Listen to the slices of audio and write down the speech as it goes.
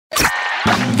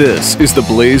This is the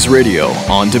Blaze Radio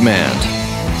on demand.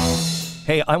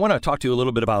 Hey, I want to talk to you a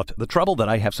little bit about the trouble that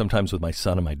I have sometimes with my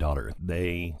son and my daughter.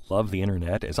 They love the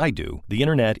internet, as I do. The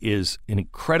internet is an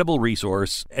incredible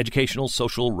resource, educational,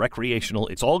 social, recreational.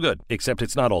 It's all good, except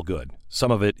it's not all good. Some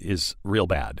of it is real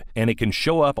bad, and it can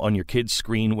show up on your kid's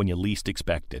screen when you least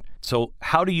expect it. So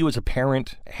how do you as a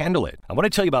parent handle it? I want to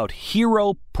tell you about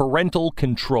Hero Parental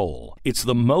Control. It's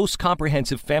the most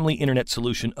comprehensive family internet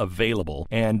solution available,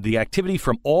 and the activity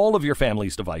from all of your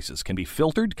family's devices can be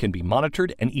filtered, can be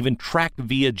monitored, and even tracked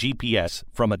via GPS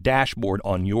from a dashboard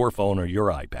on your phone or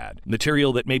your iPad.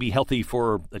 Material that may be healthy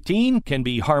for a teen can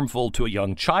be harmful to a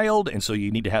young child, and so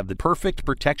you need to have the perfect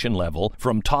protection level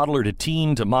from toddler to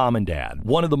teen to mom and dad.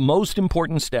 One of the most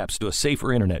important steps to a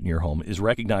safer internet in your home is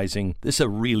recognizing this is a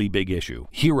really big issue.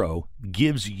 Hero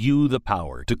gives you the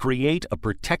power to create a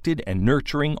protected and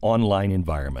nurturing online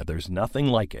environment. There's nothing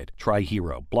like it. Try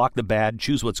Hero. Block the bad.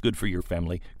 Choose what's good for your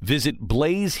family. Visit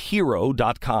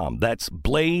blazehero.com. That's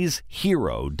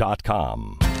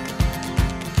blazehero.com.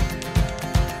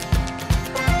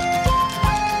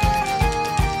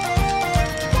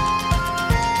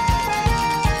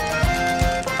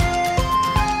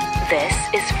 This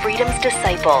is Freedom's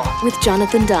Disciple with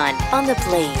Jonathan Dunn on the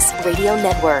Blaze Radio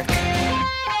Network.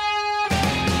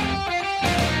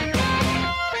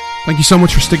 Thank you so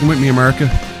much for sticking with me, America.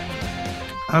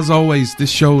 As always,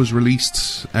 this show is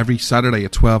released every Saturday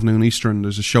at 12 noon Eastern.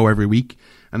 There's a show every week,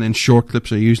 and then short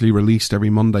clips are usually released every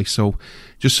Monday. So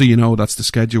just so you know, that's the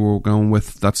schedule we're going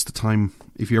with. That's the time.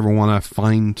 If you ever want to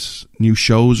find new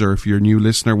shows, or if you're a new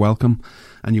listener, welcome,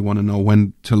 and you want to know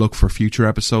when to look for future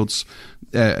episodes,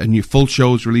 a new full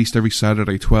show is released every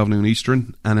Saturday, 12 noon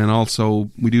Eastern. And then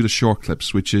also we do the short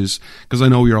clips, which is, because I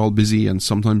know you're all busy and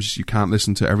sometimes you can't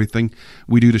listen to everything,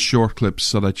 we do the short clips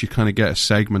so that you kind of get a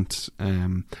segment,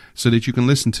 so that you can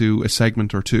listen to a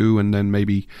segment or two, and then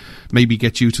maybe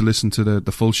get you to listen to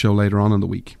the full show later on in the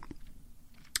week.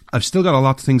 I've still got a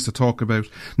lot of things to talk about.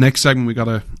 Next segment, we got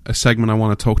a segment I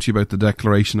want to talk to you about the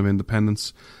Declaration of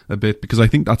Independence a bit, because I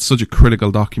think that's such a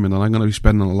critical document, and I'm going to be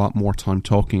spending a lot more time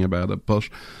talking about it. But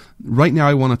right now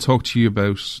I want to talk to you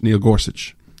about Neil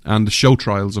Gorsuch and the show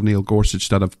trials of Neil Gorsuch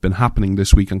that have been happening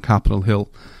this week on Capitol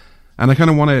Hill. And I kind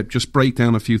of want to just break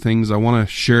down a few things. I want to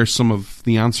share some of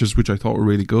the answers which I thought were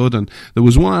really good. And there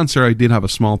was one answer I did have a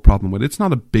small problem with. It's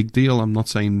not a big deal. I'm not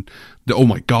saying, oh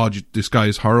my God, this guy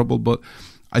is horrible, but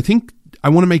I think I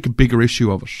want to make a bigger issue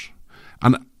of it.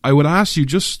 And I would ask you,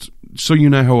 just so you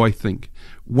know how I think,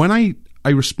 when I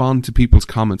respond to people's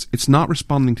comments, it's not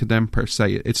responding to them per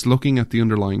se, it's looking at the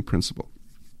underlying principle.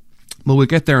 Well, we'll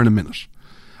get there in a minute.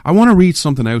 I want to read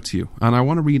something out to you, and I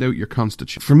want to read out your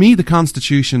Constitution. For me, the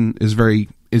Constitution is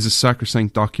a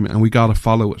sacrosanct document, and we got to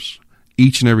follow it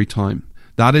each and every time.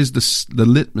 That is the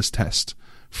litmus test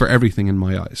for everything in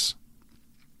my eyes.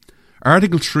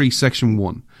 Article 3, Section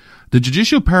 1. The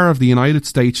judicial power of the United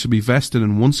States shall be vested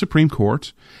in one Supreme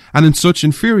Court, and in such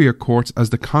inferior courts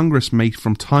as the Congress may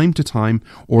from time to time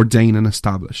ordain and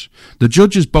establish. The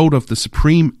judges both of the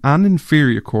Supreme and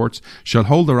inferior courts shall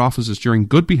hold their offices during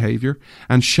good behaviour,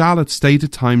 and shall at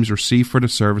stated times receive for their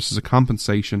services a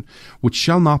compensation which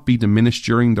shall not be diminished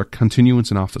during their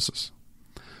continuance in offices.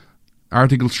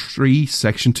 Article 3,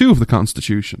 Section 2 of the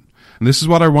Constitution. And this is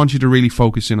what I want you to really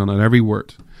focus in on every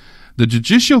word. The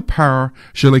judicial power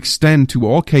shall extend to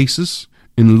all cases,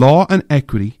 in law and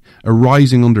equity,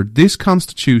 arising under this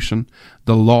Constitution,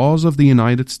 the laws of the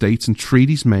United States and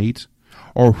treaties made,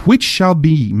 or which shall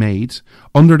be made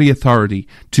under the authority,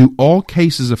 to all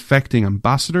cases affecting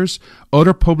ambassadors,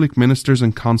 other public ministers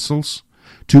and consuls,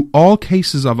 to all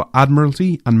cases of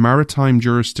admiralty and maritime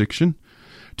jurisdiction,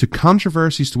 to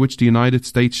controversies to which the United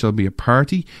States shall be a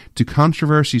party, to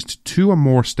controversies to two or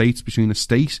more states, between a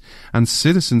state and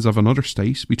citizens of another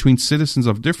state, between citizens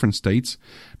of different states,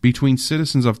 between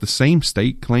citizens of the same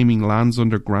state claiming lands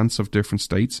under grants of different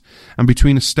states, and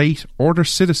between a state or their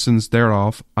citizens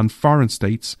thereof and foreign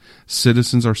states,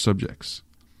 citizens or subjects.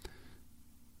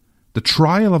 The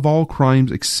trial of all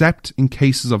crimes except in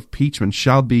cases of impeachment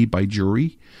shall be by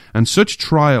jury, and such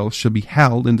trial shall be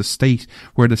held in the state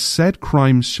where the said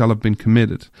crimes shall have been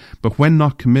committed, but when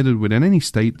not committed within any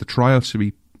state, the trial shall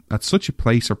be at such a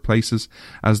place or places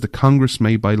as the Congress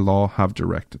may by law have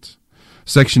directed.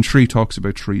 Section 3 talks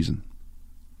about treason.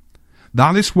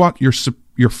 That is what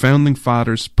your founding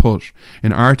fathers put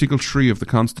in Article 3 of the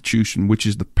Constitution, which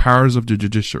is the powers of the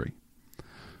judiciary.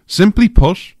 Simply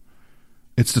put,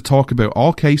 it's to talk about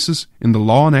all cases in the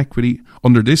law and equity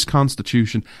under this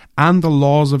Constitution and the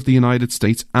laws of the United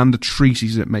States and the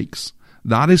treaties it makes.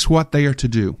 That is what they are to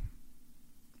do.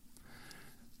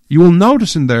 You will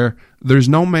notice in there's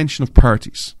no mention of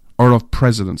parties or of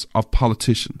presidents, of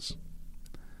politicians.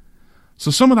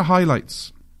 So some of the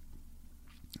highlights.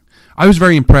 I was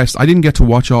very impressed. I didn't get to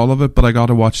watch all of it, but I got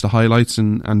to watch the highlights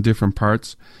and different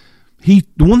parts. The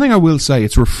one thing I will say,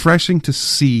 it's refreshing to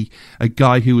see a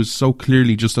guy who is so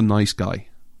clearly just a nice guy.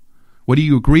 Whether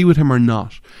you agree with him or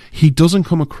not, he doesn't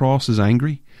come across as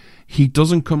angry. He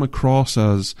doesn't come across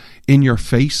as in your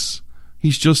face.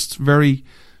 He's just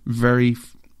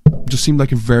just seemed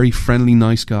like a very friendly,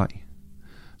 nice guy.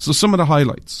 So some of the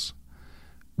highlights.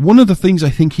 One of the things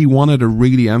I think he wanted to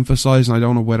really emphasize, and I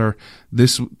don't know whether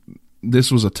this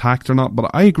was attacked or not, but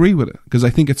I agree with it because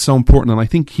I think it's so important, and I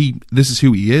think this is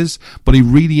who he is, but he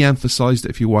really emphasized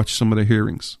it if you watch some of the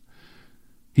hearings.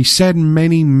 He said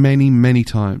many, many, many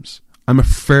times, I'm a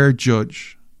fair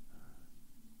judge.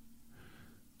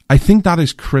 I think that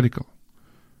is critical.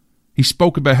 He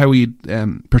spoke about how he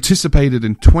participated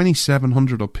in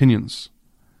 2,700 opinions.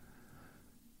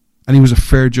 And he was a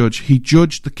fair judge. He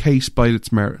judged the case by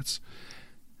its merits.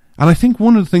 And I think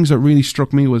one of the things that really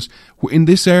struck me was, in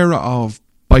this era of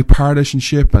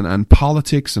bipartisanship and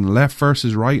politics and left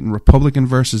versus right and Republican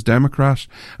versus Democrat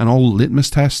and all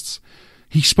litmus tests,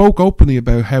 he spoke openly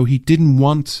about how he didn't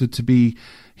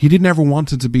ever want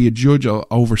to be a judge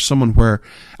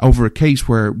over a case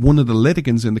where one of the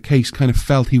litigants in the case kind of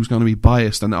felt he was going to be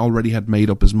biased and already had made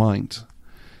up his mind.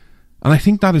 And I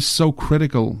think that is so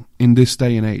critical in this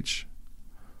day and age.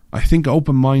 I think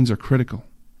open minds are critical.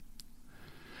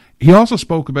 He also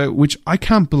spoke about, which I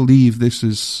can't believe this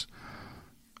is,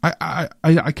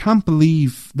 I can't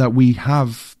believe that we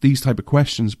have these type of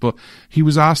questions, but he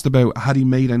was asked about had he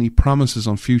made any promises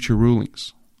on future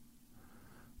rulings.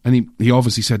 And he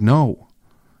obviously said no.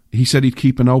 He said he'd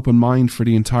keep an open mind for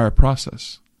the entire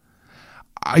process.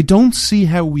 I don't see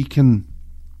how we can,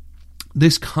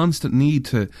 this constant need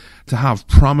to have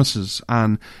promises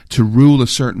and to rule a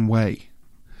certain way.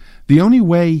 The only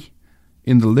way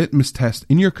in the litmus test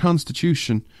in your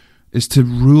constitution is to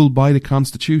rule by the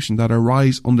constitution that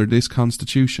arise under this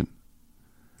constitution.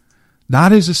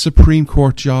 That is a Supreme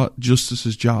Court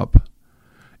justice's job.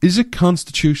 Is it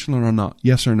constitutional or not?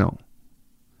 Yes or no?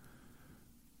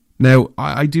 Now,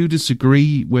 I do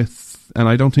disagree with, and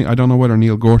I don't know whether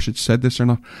Neil Gorsuch said this or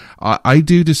not, I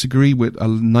do disagree with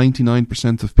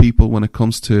 99% of people when it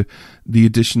comes to the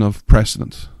addition of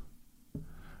precedent.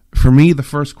 For me, the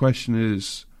first question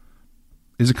is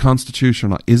it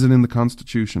constitutional or not? Is it in the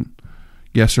Constitution?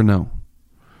 Yes or no?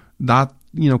 That,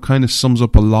 kind of sums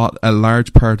up a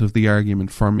large part of the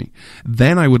argument for me.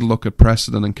 Then I would look at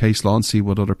precedent and case law and see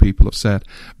what other people have said.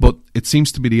 But it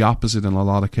seems to be the opposite in a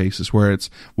lot of cases, where it's,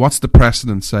 what's the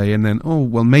precedent say? And then,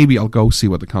 maybe I'll go see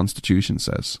what the Constitution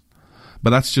says.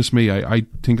 But that's just me. I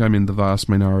think I'm in the vast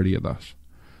minority of that.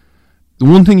 The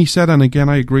one thing he said, and again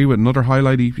I agree with, another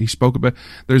highlight he spoke about,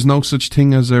 there's no such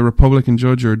thing as a Republican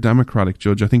judge or a Democratic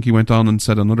judge. I think he went on and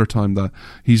said another time that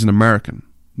he's an American.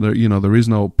 There is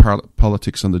no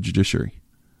politics on the judiciary.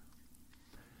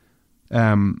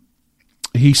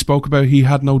 He spoke about he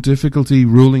had no difficulty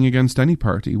ruling against any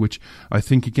party, which I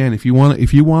think, again, if you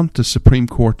want the Supreme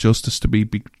Court justice to be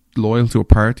loyal to a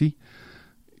party,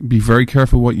 be very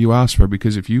careful what you ask for,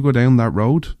 because if you go down that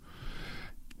road,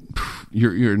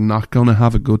 you're not going to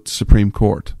have a good Supreme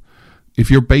Court.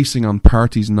 If you're basing on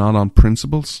parties, not on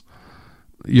principles,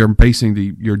 you're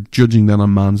judging then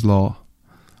on man's law.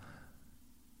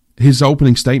 His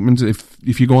opening statement,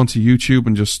 if you go onto YouTube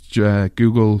and just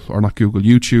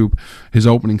YouTube, his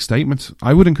opening statement,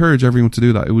 I would encourage everyone to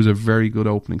do that. It was a very good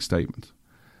opening statement.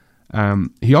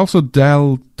 He also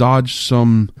dodged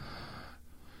some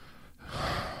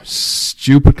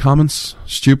stupid comments,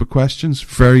 stupid questions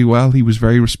very well. He was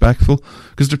very respectful,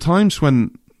 because there are times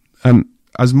when, and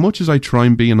as much as I try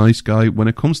and be a nice guy, when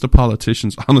it comes to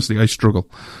politicians, honestly, I struggle.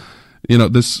 When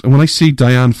I see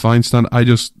Dianne Feinstein,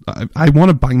 I want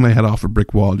to bang my head off a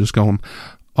brick wall, just going,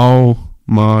 oh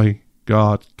my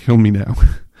God, kill me now.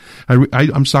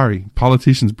 I'm sorry,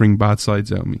 politicians bring bad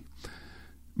sides out of me.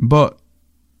 But,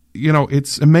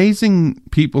 it's amazing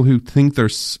people who think they're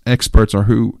experts, or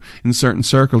who in certain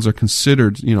circles are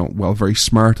considered, very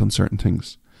smart on certain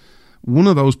things. One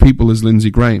of those people is Lindsey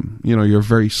Graham. You're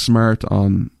very smart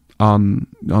on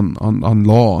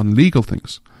law, on legal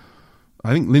things.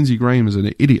 I think Lindsey Graham is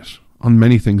an idiot on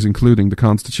many things, including the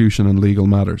Constitution and legal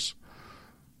matters.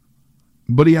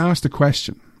 But he asked a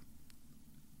question.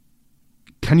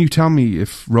 Can you tell me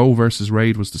if Roe versus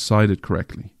Wade was decided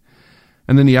correctly?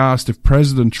 And then he asked if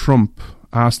President Trump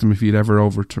asked him if he'd ever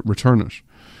return it.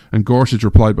 And Gorsuch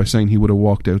replied by saying he would have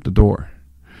walked out the door.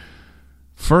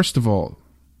 First of all,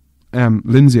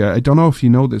 Lindsay, I don't know if you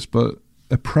know this, but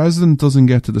a president doesn't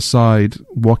get to decide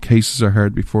what cases are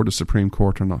heard before the Supreme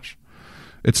Court or not.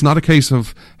 It's not a case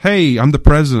of, hey, I'm the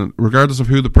president, regardless of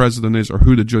who the president is or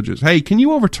who the judge is. Hey, can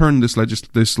you overturn this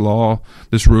law,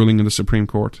 this ruling in the Supreme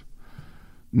Court?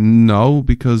 No,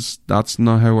 because that's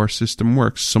not how our system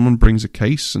works. Someone brings a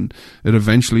case and it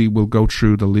eventually will go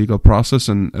through the legal process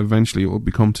and eventually it will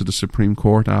become to the Supreme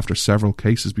Court after several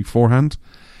cases beforehand.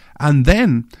 And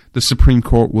then the Supreme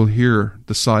Court will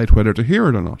decide whether to hear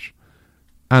it or not.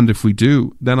 And if we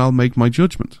do, then I'll make my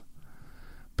judgment.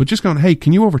 But just going, hey,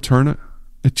 can you overturn it?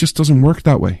 It just doesn't work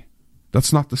that way.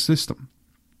 That's not the system.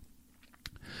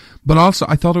 But also,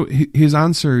 I thought his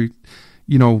answer,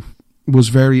 was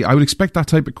very... I would expect that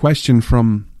type of question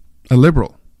from a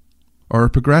liberal or a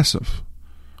progressive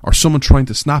or someone trying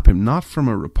to snap him, not from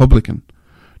a Republican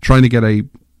trying to get a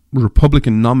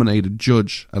Republican-nominated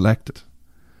judge elected.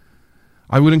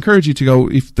 I would encourage you to go,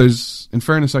 if there's, in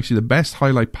fairness, actually the best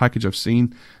highlight package I've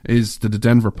seen is the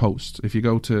Denver Post. If you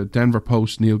go to Denver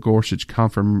Post, Neil Gorsuch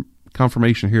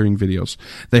confirmation hearing videos,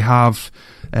 they have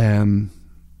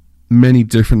many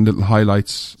different little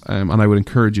highlights, and I would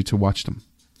encourage you to watch them.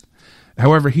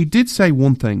 However, he did say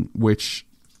one thing which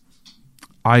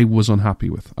I was unhappy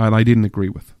with, and I didn't agree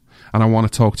with, and I want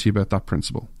to talk to you about that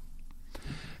principle.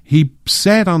 He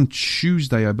said on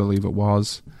Tuesday, I believe it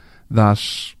was, that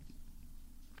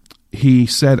he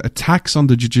said attacks on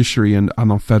the judiciary and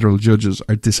on federal judges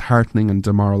are disheartening and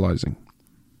demoralising.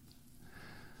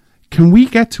 Can we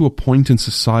get to a point in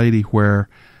society where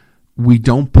we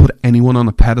don't put anyone on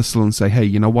a pedestal and say, hey,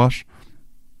 you know what?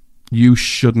 You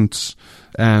shouldn't...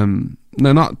 no,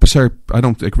 not sorry, I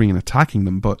don't agree in attacking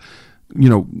them, but,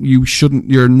 you shouldn't...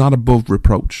 You're not above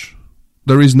reproach.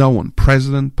 There is no one.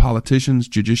 President, politicians,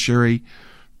 judiciary,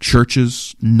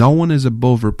 churches, no one is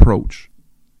above reproach.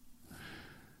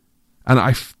 And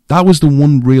that was the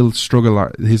one real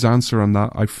struggle. His answer on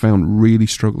that I found really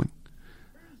struggling.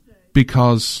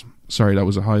 Because... Sorry, that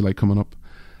was a highlight coming up.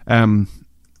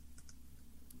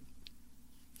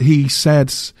 He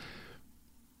said...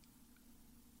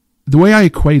 The way I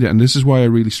equate it, and this is why I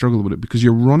really struggle with it, because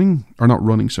you're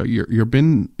you're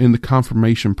been in the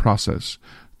confirmation process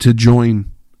to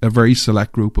join a very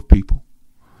select group of people.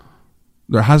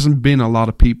 There hasn't been a lot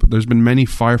of people. There's been many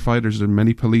firefighters, there's been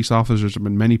many police officers, there's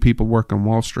been many people working on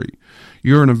Wall Street.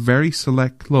 You're in a very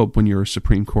select club when you're a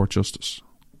Supreme Court justice.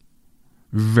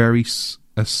 A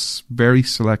very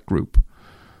select group.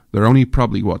 There are only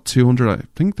probably, 200? I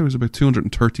think there was about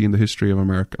 230 in the history of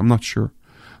America. I'm not sure.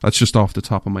 That's just off the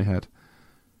top of my head.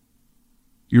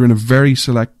 You're in a very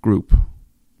select group.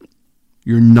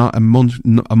 You're not among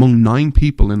 9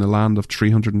 people in a land of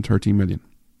 330 million.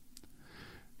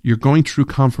 You're going through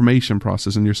confirmation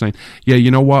process and you're saying, yeah, you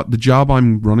know what, the job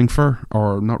I'm running for,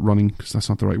 or not running because that's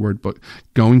not the right word, but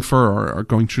going for or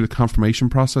going through the confirmation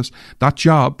process, that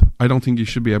job, I don't think you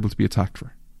should be able to be attacked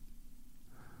for.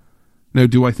 Now,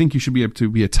 do I think you should be able to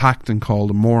be attacked and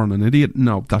called a moron, an idiot?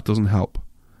 No, that doesn't help.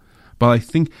 But I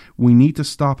think we need to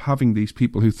stop having these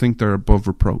people who think they're above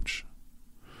reproach.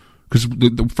 Because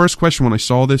the first question when I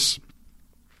saw this,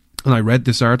 and I read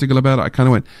this article about it, I kind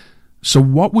of went, so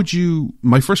what would you...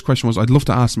 My first question was, I'd love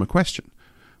to ask him a question.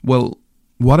 Well,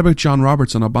 what about John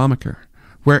Roberts on Obamacare?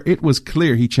 Where it was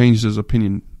clear he changed his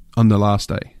opinion on the last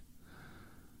day.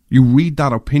 You read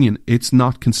that opinion, it's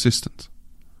not consistent.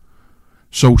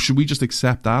 So should we just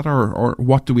accept that, or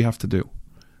what do we have to do?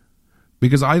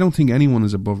 Because I don't think anyone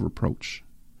is above reproach.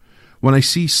 When I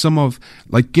see some of,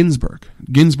 like Ginsburg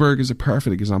is a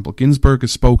perfect example. Ginsburg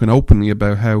has spoken openly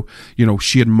about how,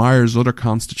 she admires other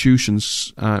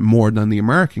constitutions more than the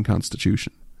American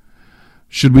Constitution.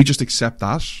 Should we just accept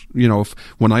that?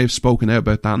 When I have spoken out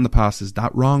about that in the past, is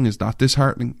that wrong? Is that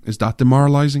disheartening? Is that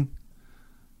demoralizing?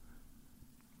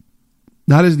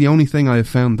 That is the only thing I have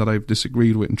found that I've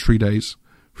disagreed with in 3 days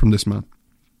from this man.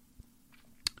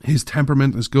 His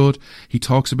temperament is good. He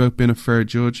talks about being a fair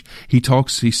judge. He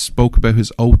spoke about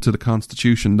his oath to the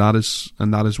Constitution. That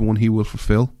is one he will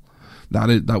fulfill.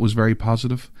 That was very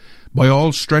positive. By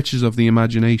all stretches of the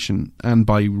imagination and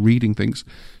by reading things,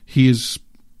 he is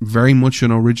very much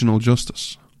an original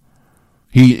justice.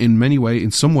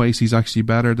 In some ways, he's actually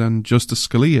better than Justice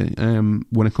Scalia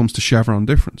when it comes to Chevron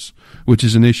deference, which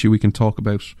is an issue we can talk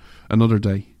about another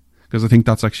day, because I think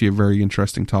that's actually a very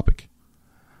interesting topic.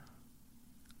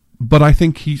 But I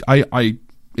think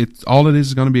all it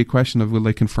is going to be a question of will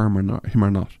they confirm him or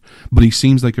not. But he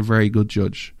seems like a very good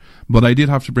judge. But I did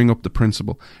have to bring up the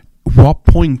principle. What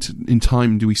point in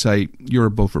time do we say you're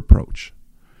above reproach?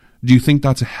 Do you think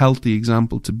that's a healthy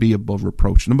example to be above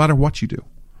reproach, no matter what you do?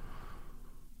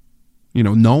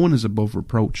 No one is above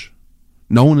reproach.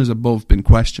 No one is above being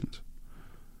questioned.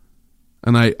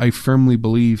 And I firmly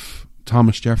believe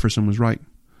Thomas Jefferson was right.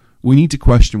 We need to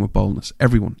question with boldness,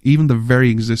 everyone, even the very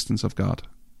existence of God.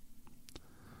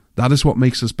 That is what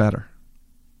makes us better.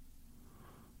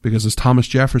 Because as Thomas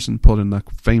Jefferson put in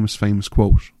that famous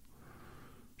quote,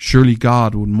 surely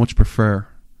God would much prefer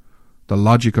the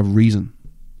logic of reason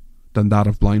than that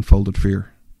of blindfolded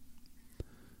fear.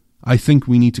 I think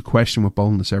we need to question with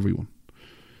boldness, everyone.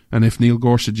 And if Neil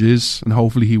Gorsuch is, and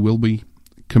hopefully he will be,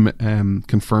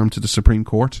 confirmed to the Supreme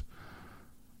Court,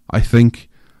 I think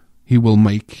he will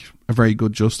make a very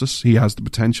good justice. He has the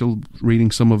potential.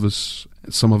 Reading some of his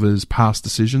past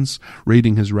decisions,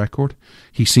 reading his record,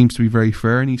 he seems to be very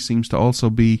fair, and he seems to also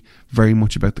be very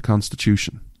much about the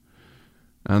Constitution.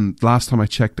 And last time I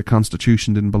checked, the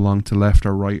Constitution didn't belong to left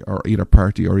or right or either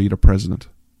party or either president.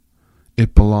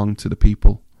 It belonged to the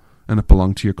people, and it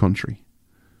belonged to your country.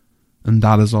 And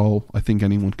that is all I think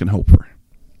anyone can hope for.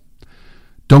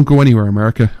 Don't go anywhere,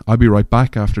 America. I'll be right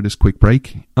back after this quick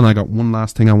break, and I got one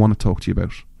last thing I want to talk to you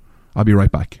about. I'll be right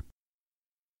back.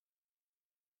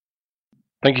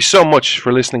 Thank you so much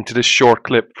for listening to this short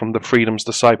clip from the Freedom's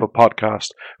Disciple podcast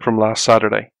from last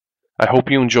Saturday. I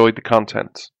hope you enjoyed the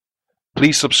content.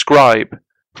 Please subscribe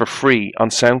for free on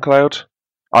SoundCloud,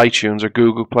 iTunes, or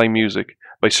Google Play Music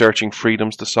by searching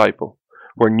Freedom's Disciple,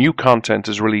 where new content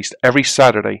is released every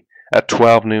Saturday at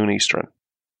 12 noon Eastern.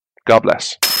 God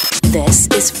bless. This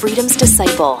is Freedom's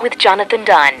Disciple with Jonathan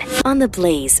Dunn on the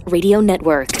Blaze Radio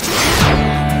Network.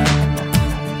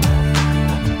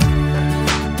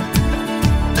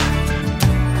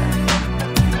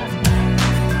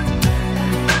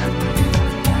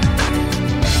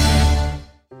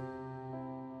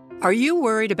 Are you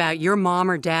worried about your mom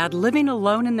or dad living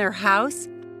alone in their house?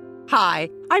 Hi,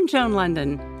 I'm Joan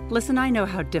London. Listen, I know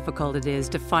how difficult it is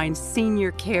to find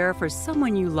senior care for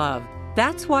someone you love.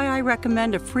 That's why I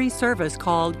recommend a free service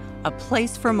called A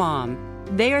Place for Mom.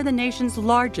 They are the nation's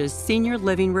largest senior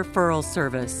living referral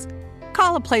service.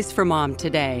 Call A Place for Mom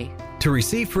today. To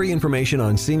receive free information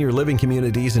on senior living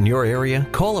communities in your area,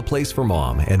 call A Place for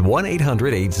Mom at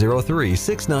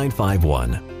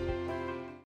 1-800-803-6951.